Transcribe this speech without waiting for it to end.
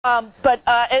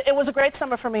It was a great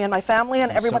summer for me and my family,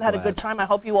 and everyone had a good time. I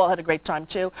hope you all had a great time,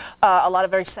 too. A lot of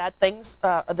very sad things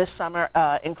this summer,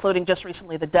 including just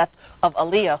recently the death of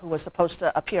Aaliyah, who was supposed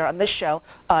to appear on this show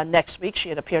next week. She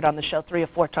had appeared on the show 3 or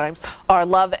 4 times. Our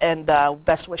love and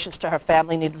best wishes to her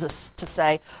family, needless to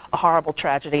say, a horrible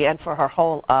tragedy, and for her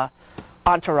whole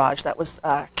entourage that was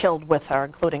killed with her,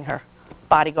 including her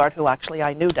bodyguard, who actually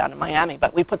I knew down in Miami.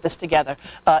 But we put this together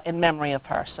in memory of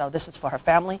her. So this is for her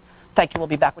family. Thank you. We'll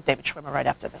be back with David Schwimmer right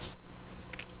after this.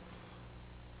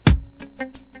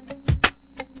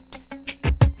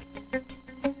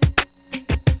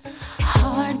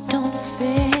 Heart, don't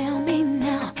fail me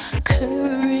now.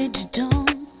 Courage,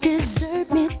 don't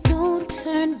desert me. Don't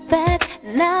turn back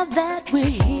now that we're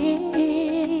here.